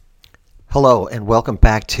Hello, and welcome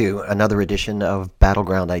back to another edition of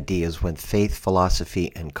Battleground Ideas when faith, philosophy,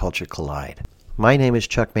 and culture collide. My name is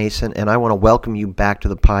Chuck Mason, and I want to welcome you back to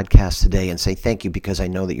the podcast today and say thank you because I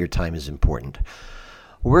know that your time is important.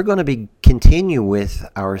 We're going to continue with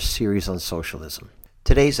our series on socialism.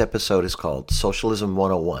 Today's episode is called Socialism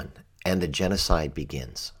 101, and the Genocide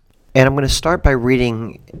Begins. And I'm going to start by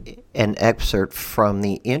reading an excerpt from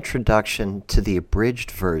the introduction to the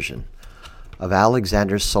abridged version of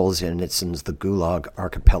Alexander Solzhenitsyn's The Gulag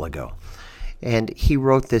Archipelago. And he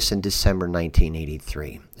wrote this in December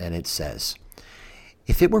 1983, and it says,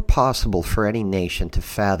 "If it were possible for any nation to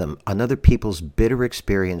fathom another people's bitter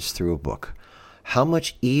experience through a book, how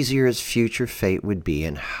much easier its future fate would be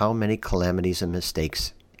and how many calamities and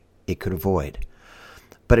mistakes it could avoid.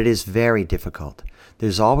 But it is very difficult.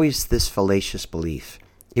 There's always this fallacious belief.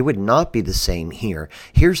 It would not be the same here.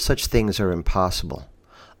 Here such things are impossible.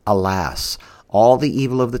 Alas, all the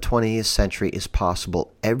evil of the 20th century is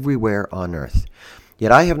possible everywhere on earth.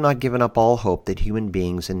 Yet I have not given up all hope that human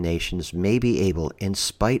beings and nations may be able, in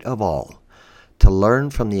spite of all, to learn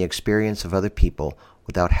from the experience of other people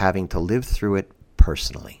without having to live through it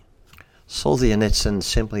personally." Solzhenitsyn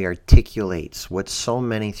simply articulates what so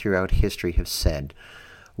many throughout history have said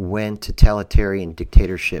when totalitarian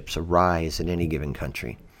dictatorships arise in any given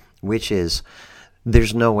country, which is,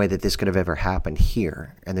 there's no way that this could have ever happened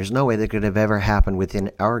here, and there's no way that could have ever happened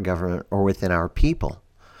within our government or within our people.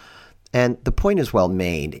 And the point is well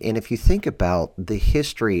made, and if you think about the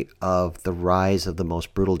history of the rise of the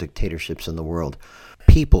most brutal dictatorships in the world,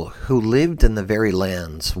 people who lived in the very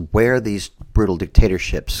lands where these brutal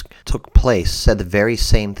dictatorships took place said the very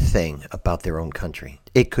same thing about their own country.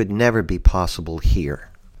 It could never be possible here.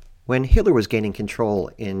 When Hitler was gaining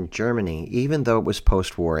control in Germany, even though it was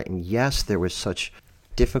post-war, and yes, there was such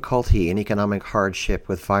difficulty and economic hardship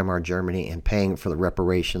with Weimar Germany and paying for the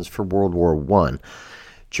reparations for World War I,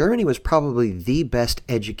 Germany was probably the best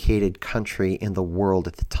educated country in the world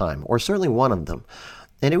at the time, or certainly one of them.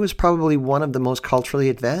 And it was probably one of the most culturally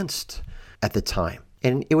advanced at the time.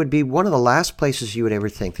 And it would be one of the last places you would ever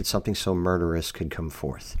think that something so murderous could come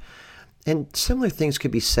forth. And similar things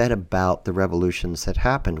could be said about the revolutions that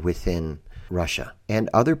happened within Russia and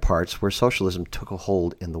other parts where socialism took a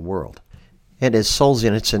hold in the world. And as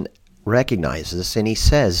Solzhenitsyn recognizes, and he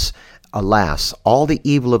says, alas, all the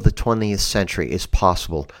evil of the 20th century is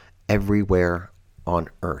possible everywhere on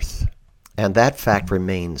earth. And that fact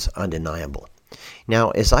remains undeniable.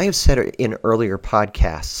 Now, as I have said in earlier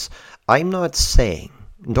podcasts, I'm not saying,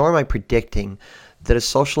 nor am I predicting, that a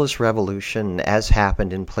socialist revolution, as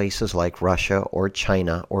happened in places like Russia or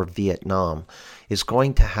China or Vietnam, is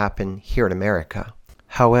going to happen here in America.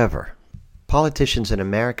 However, politicians in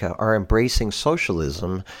America are embracing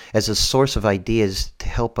socialism as a source of ideas to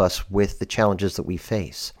help us with the challenges that we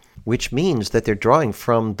face, which means that they're drawing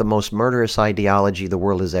from the most murderous ideology the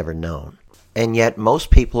world has ever known. And yet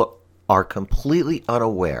most people are completely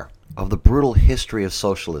unaware of the brutal history of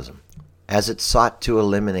socialism, as it sought to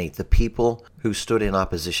eliminate the people who stood in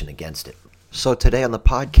opposition against it. So today on the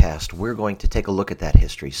podcast, we're going to take a look at that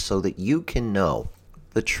history so that you can know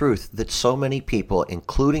the truth that so many people,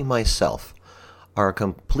 including myself, are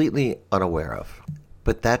completely unaware of.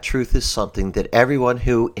 But that truth is something that everyone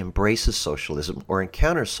who embraces socialism or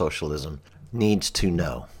encounters socialism needs to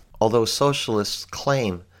know. Although socialists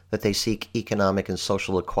claim that they seek economic and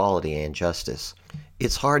social equality and justice,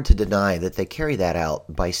 it's hard to deny that they carry that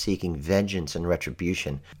out by seeking vengeance and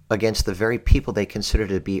retribution against the very people they consider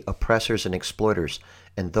to be oppressors and exploiters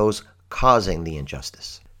and those causing the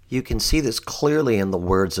injustice. You can see this clearly in the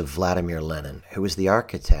words of Vladimir Lenin, who was the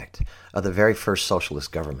architect of the very first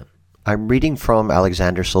socialist government. I'm reading from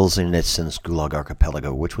Alexander Solzhenitsyn's Gulag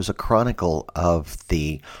Archipelago, which was a chronicle of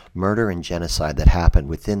the murder and genocide that happened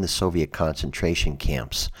within the Soviet concentration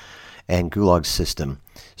camps and Gulag system,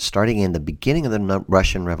 starting in the beginning of the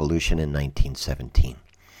Russian Revolution in 1917.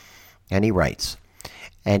 And he writes,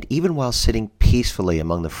 "And even while sitting peacefully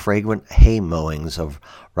among the fragrant hay mowings of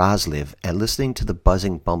Razliv and listening to the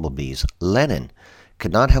buzzing bumblebees, Lenin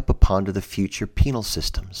could not help but ponder the future penal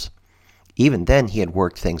systems. Even then he had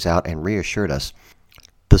worked things out and reassured us.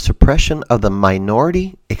 The suppression of the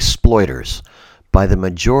minority exploiters by the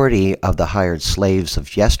majority of the hired slaves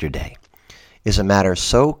of yesterday is a matter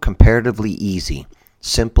so comparatively easy,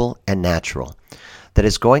 simple, and natural that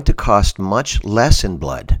it's going to cost much less in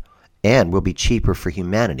blood and will be cheaper for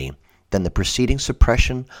humanity than the preceding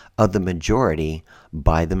suppression of the majority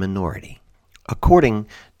by the minority." According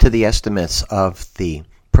to the estimates of the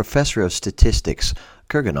professor of statistics,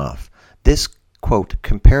 Kurganov, this, quote,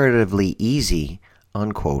 comparatively easy,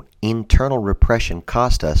 unquote, internal repression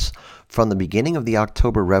cost us From the beginning of the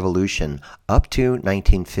October Revolution up to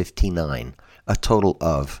 1959, a total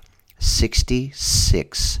of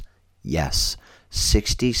 66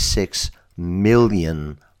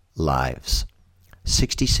 million lives.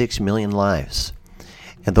 66 million lives.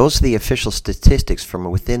 And those are the official statistics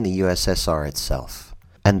from within the USSR itself.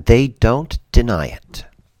 And they don't deny it.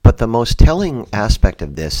 But the most telling aspect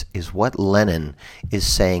of this is what Lenin is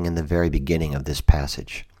saying in the very beginning of this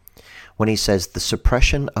passage. When he says, the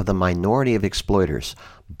suppression of the minority of exploiters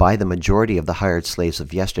by the majority of the hired slaves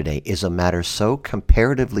of yesterday is a matter so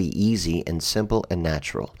comparatively easy and simple and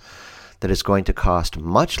natural that it's going to cost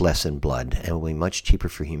much less in blood and will be much cheaper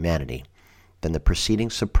for humanity than the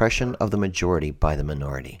preceding suppression of the majority by the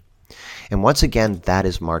minority. And once again, that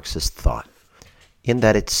is Marxist thought, in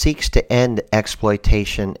that it seeks to end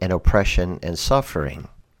exploitation and oppression and suffering,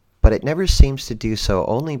 but it never seems to do so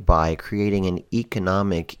only by creating an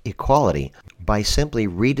economic equality, by simply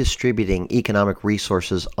redistributing economic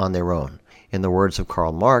resources on their own. In the words of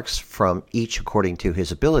Karl Marx, from each according to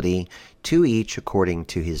his ability to each according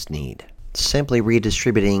to his need. Simply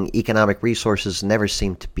redistributing economic resources never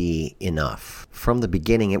seemed to be enough. From the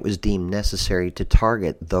beginning, it was deemed necessary to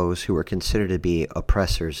target those who were considered to be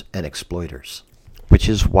oppressors and exploiters. Which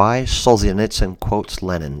is why Solzhenitsyn quotes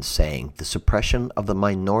Lenin saying, the suppression of the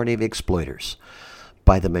minority of exploiters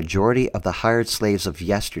by the majority of the hired slaves of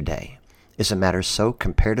yesterday is a matter so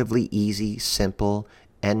comparatively easy, simple,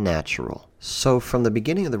 and natural. So from the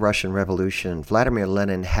beginning of the Russian Revolution, Vladimir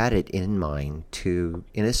Lenin had it in mind to,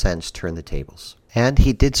 in a sense, turn the tables. And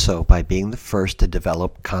he did so by being the first to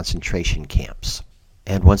develop concentration camps.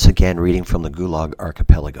 And once again, reading from the Gulag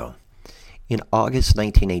Archipelago. In August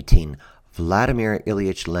 1918, Vladimir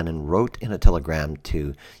Ilyich Lenin wrote in a telegram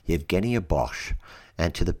to Yevgeny Bosch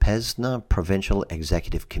and to the Pesna Provincial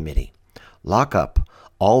Executive Committee, lock up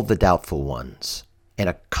all the doubtful ones in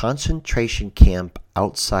a concentration camp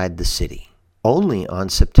outside the city. Only on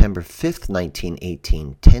September 5th,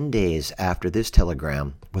 1918, 10 days after this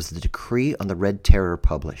telegram, was the decree on the Red Terror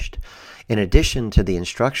published. In addition to the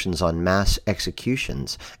instructions on mass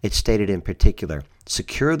executions, it stated in particular,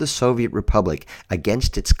 secure the Soviet Republic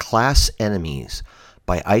against its class enemies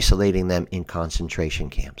by isolating them in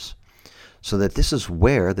concentration camps. So that this is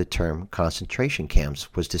where the term concentration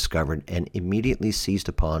camps was discovered and immediately seized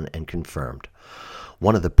upon and confirmed.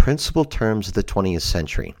 One of the principal terms of the 20th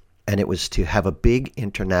century, and it was to have a big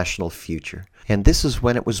international future. And this is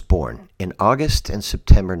when it was born, in August and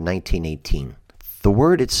September 1918. The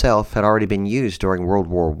word itself had already been used during World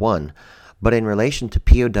War I, but in relation to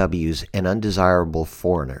POWs and undesirable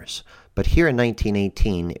foreigners. But here in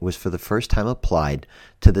 1918, it was for the first time applied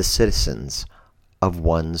to the citizens of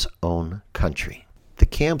one's own country. The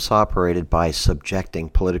camps operated by subjecting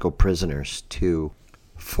political prisoners to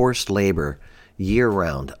forced labor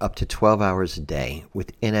year-round, up to 12 hours a day,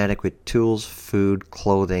 with inadequate tools, food,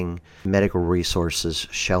 clothing, medical resources,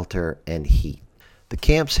 shelter, and heat. The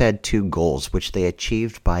camps had two goals, which they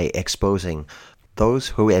achieved by exposing those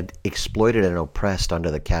who had exploited and oppressed under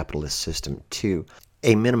the capitalist system to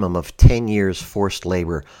a minimum of 10 years forced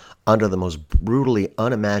labor under the most brutally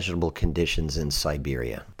unimaginable conditions in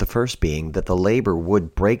Siberia. The first being that the labor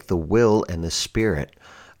would break the will and the spirit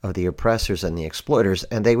of the oppressors and the exploiters,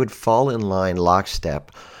 and they would fall in line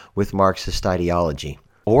lockstep with Marxist ideology,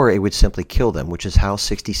 or it would simply kill them, which is how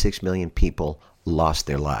 66 million people lost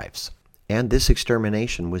their lives. And this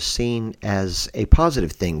extermination was seen as a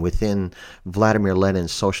positive thing within Vladimir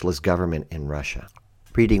Lenin's socialist government in Russia.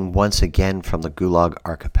 Reading once again from the Gulag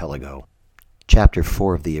Archipelago, Chapter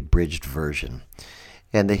 4 of the abridged version.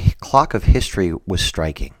 And the clock of history was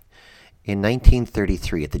striking. In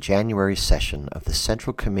 1933, at the January session of the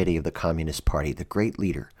Central Committee of the Communist Party, the great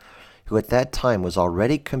leader, who at that time was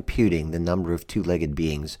already computing the number of two-legged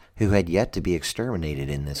beings who had yet to be exterminated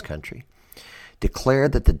in this country,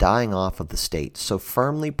 declared that the dying off of the state, so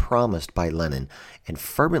firmly promised by Lenin and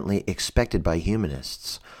fervently expected by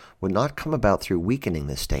humanists, would not come about through weakening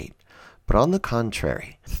the state, but on the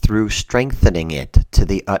contrary, through strengthening it to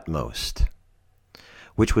the utmost,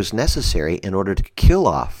 which was necessary in order to kill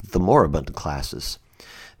off the moribund classes.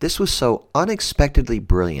 This was so unexpectedly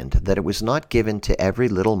brilliant that it was not given to every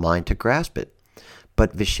little mind to grasp it.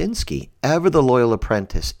 But Vyshinsky, ever the loyal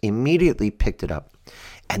apprentice, immediately picked it up.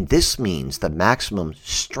 And this means the maximum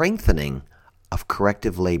strengthening of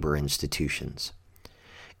corrective labor institutions.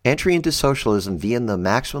 Entry into socialism via the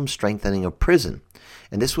maximum strengthening of prison.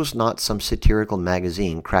 And this was not some satirical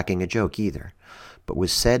magazine cracking a joke either, but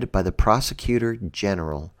was said by the Prosecutor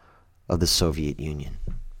General of the Soviet Union.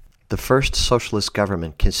 The first socialist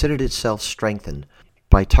government considered itself strengthened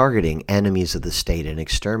by targeting enemies of the state and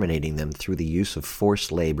exterminating them through the use of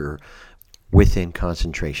forced labor within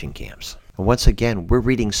concentration camps. And once again, we're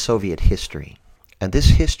reading Soviet history. And this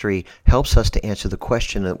history helps us to answer the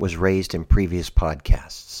question that was raised in previous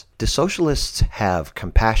podcasts. Do socialists have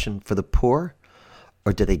compassion for the poor,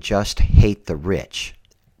 or do they just hate the rich?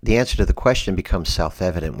 The answer to the question becomes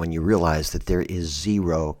self-evident when you realize that there is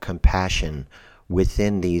zero compassion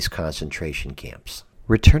within these concentration camps.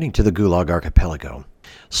 Returning to the Gulag Archipelago,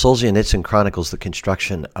 Solzhenitsyn chronicles the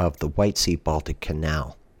construction of the White Sea-Baltic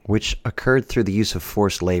Canal, which occurred through the use of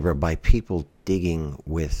forced labor by people digging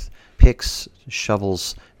with picks,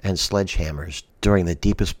 shovels, and sledgehammers during the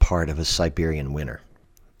deepest part of a Siberian winter.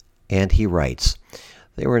 And he writes,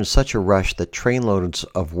 they were in such a rush that trainloads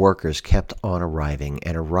of workers kept on arriving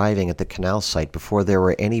at the canal site before there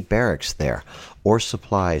were any barracks there, or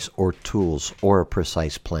supplies, or tools, or a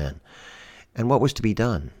precise plan. And what was to be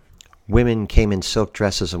done? Women came in silk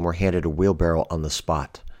dresses and were handed a wheelbarrow on the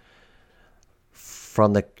spot.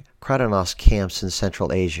 From the Kradanos camps in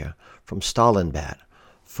Central Asia, from Stalinbad,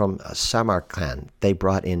 from Samarkand, they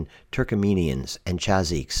brought in Turkmenians and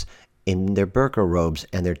Chaziks in their burqa robes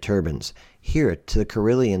and their turbans, here to the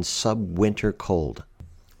Karelian sub-winter cold.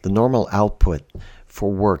 The normal output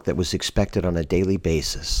for work that was expected on a daily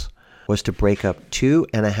basis was to break up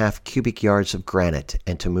 2.5 cubic yards of granite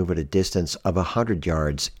and to move it a distance of 100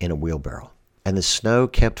 yards in a wheelbarrow. And the snow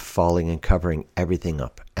kept falling and covering everything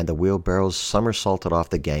up, and the wheelbarrows somersaulted off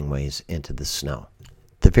the gangways into the snow.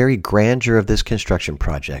 The very grandeur of this construction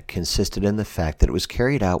project consisted in the fact that it was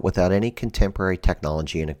carried out without any contemporary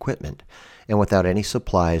technology and equipment, and without any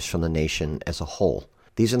supplies from the nation as a whole.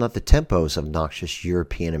 These are not the tempos of noxious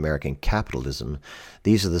European-American capitalism.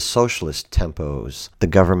 These are the socialist tempos the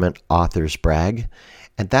government authors brag,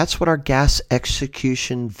 and that's what our gas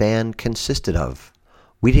execution van consisted of.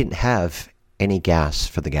 We didn't have any gas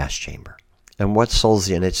for the gas chamber. And what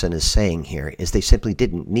Solzhenitsyn is saying here is they simply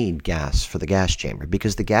didn't need gas for the gas chamber,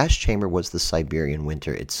 because the gas chamber was the Siberian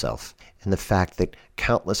winter itself, and the fact that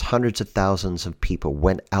countless hundreds of thousands of people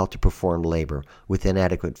went out to perform labor with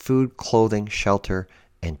inadequate food, clothing, shelter,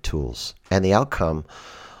 and tools. And the outcome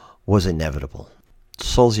was inevitable.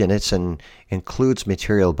 Solzhenitsyn includes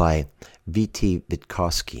material by V.T.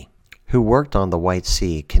 Vitkovsky, who worked on the White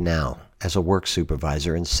Sea Canal as a work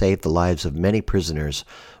supervisor and saved the lives of many prisoners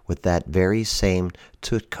with that very same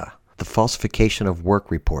tutka, the falsification of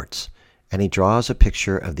work reports, and he draws a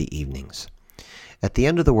picture of the evenings. At the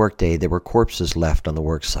end of the workday, there were corpses left on the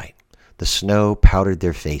worksite. The snow powdered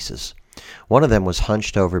their faces. One of them was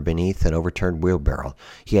hunched over beneath an overturned wheelbarrow.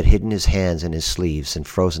 He had hidden his hands in his sleeves and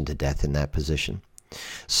frozen to death in that position.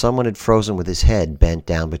 Someone had frozen with his head bent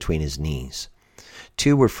down between his knees.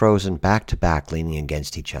 Two were frozen back to back, leaning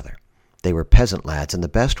against each other. They were peasant lads, and the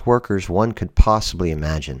best workers one could possibly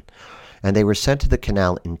imagine, and they were sent to the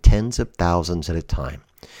canal in tens of thousands at a time,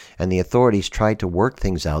 and the authorities tried to work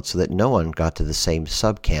things out so that no one got to the same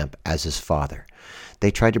subcamp as his father.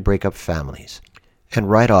 They tried to break up families, and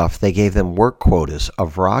right off they gave them work quotas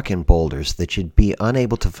of rock and boulders that you'd be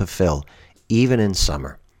unable to fulfill, even in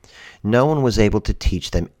summer. No one was able to teach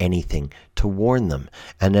them anything, to warn them,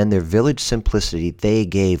 and in their village simplicity they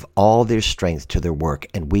gave all their strength to their work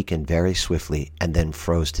and weakened very swiftly and then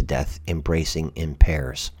froze to death, embracing in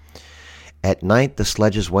pairs. At night the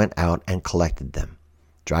sledges went out and collected them.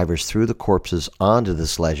 Drivers threw the corpses onto the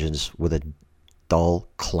sledges with a dull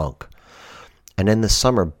clunk. And in the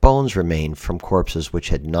summer bones remained from corpses which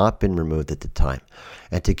had not been removed at the time,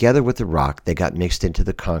 and together with the rock they got mixed into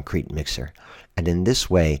the concrete mixer, and in this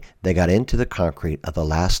way they got into the concrete of the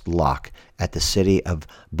last lock at the city of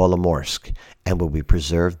Belomorsk and will be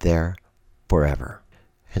preserved there forever.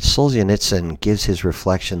 And Solzhenitsyn gives his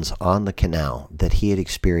reflections on the canal that he had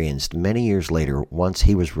experienced many years later once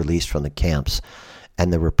he was released from the camps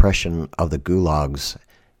and the repression of the gulags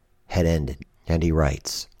had ended. And he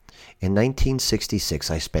writes, in 1966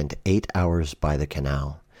 I spent 8 hours by the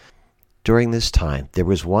canal. During this time there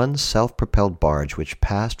was one self-propelled barge which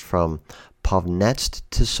passed from Povnetsk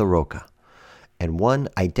to Soroka, and one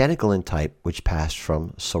identical in type which passed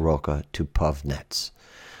from Soroka to Povnetsk.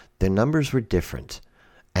 Their numbers were different,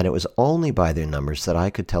 and it was only by their numbers that I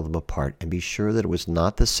could tell them apart and be sure that it was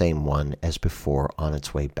not the same one as before on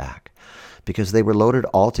its way back, because they were loaded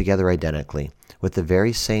altogether identically with the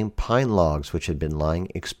very same pine logs which had been lying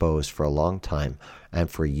exposed for a long time and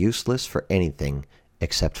for useless for anything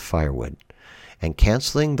except firewood. And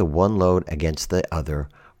canceling the one load against the other,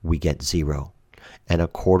 we get 0, and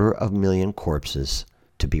 250,000 corpses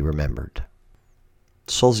to be remembered.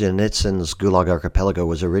 Solzhenitsyn's Gulag Archipelago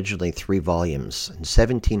was originally 3 volumes and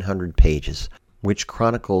 1,700 pages, which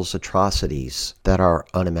chronicles atrocities that are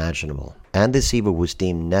unimaginable. And this evil was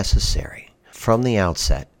deemed necessary from the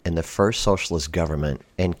outset in the first socialist government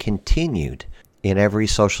and continued in every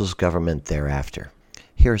socialist government thereafter.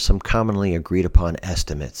 Here are some commonly agreed upon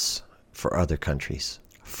estimates for other countries.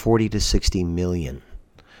 40 to 60 million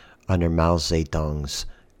under Mao Zedong's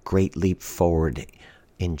Great Leap Forward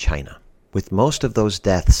in China, with most of those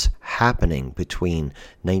deaths happening between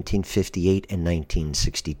 1958 and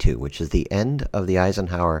 1962, which is the end of the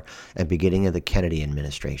Eisenhower and beginning of the Kennedy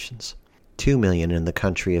administrations. 2 million in the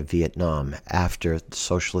country of Vietnam after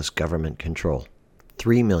socialist government control.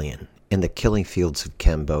 3 million in the killing fields of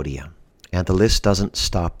Cambodia. And the list doesn't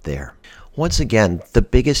stop there. Once again, the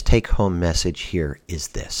biggest take-home message here is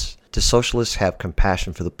this. Do socialists have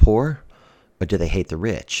compassion for the poor, or do they hate the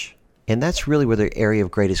rich? And that's really where the area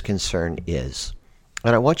of greatest concern is.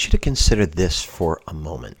 And I want you to consider this for a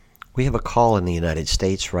moment. We have a call in the United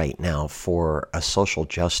States right now for a social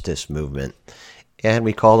justice movement, and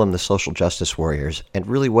we call them the social justice warriors. And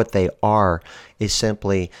really what they are is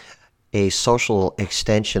simply a social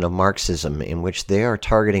extension of Marxism in which they are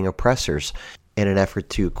targeting oppressors in an effort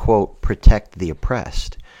to, quote, protect the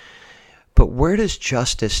oppressed. But where does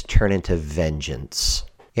justice turn into vengeance?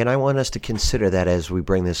 And I want us to consider that as we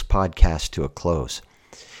bring this podcast to a close.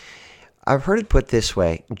 I've heard it put this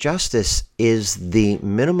way: justice is the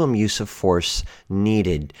minimum use of force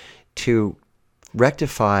needed to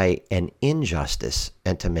rectify an injustice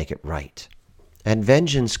and to make it right. And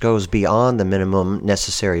vengeance goes beyond the minimum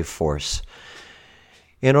necessary force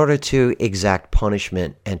in order to exact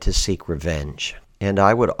punishment and to seek revenge. And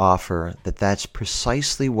I would offer that that's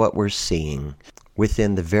precisely what we're seeing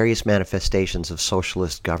within the various manifestations of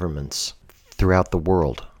socialist governments throughout the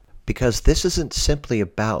world. Because this isn't simply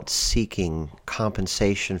about seeking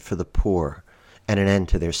compensation for the poor and an end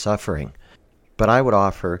to their suffering, but I would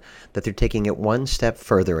offer that they're taking it one step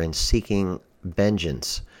further and seeking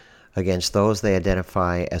vengeance against those they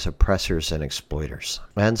identify as oppressors and exploiters.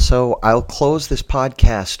 And so I'll close this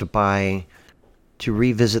podcast to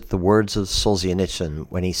revisit the words of Solzhenitsyn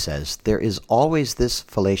when he says, "There is always this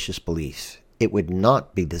fallacious belief. It would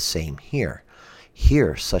not be the same here.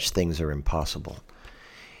 Here, such things are impossible."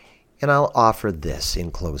 And I'll offer this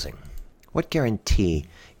in closing. What guarantee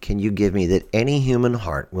can you give me that any human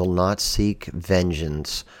heart will not seek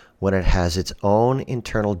vengeance when it has its own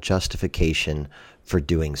internal justification for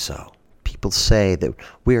doing so? People say that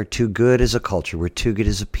we are too good as a culture, we're too good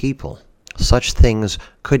as a people. Such things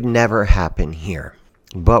could never happen here.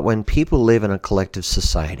 But when people live in a collective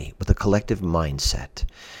society with a collective mindset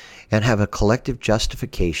and have a collective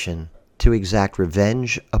justification to exact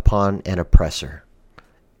revenge upon an oppressor,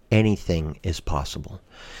 anything is possible.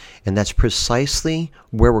 And that's precisely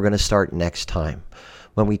where we're going to start next time,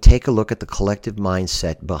 when we take a look at the collective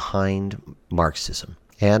mindset behind Marxism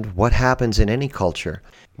and what happens in any culture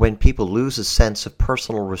when people lose a sense of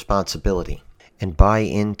personal responsibility and buy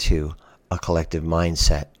into a collective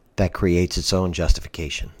mindset that creates its own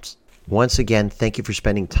justifications. Once again, thank you for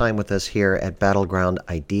spending time with us here at Battleground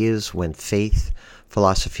Ideas, when faith,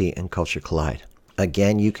 philosophy, and culture collide.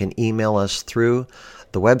 Again, you can email us through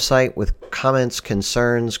the website with comments,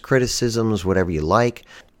 concerns, criticisms, whatever you like.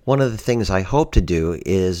 One of the things I hope to do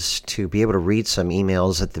is to be able to read some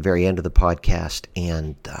emails at the very end of the podcast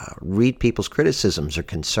and read people's criticisms or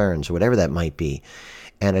concerns, whatever that might be,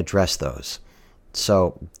 and address those.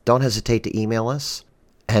 So don't hesitate to email us,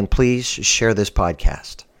 and please share this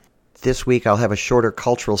podcast. This week I'll have a shorter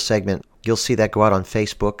cultural segment. You'll see that go out on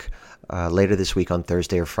Facebook later this week on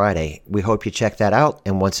Thursday or Friday. We hope you check that out.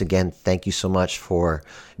 And once again, thank you so much for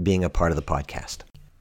being a part of the podcast.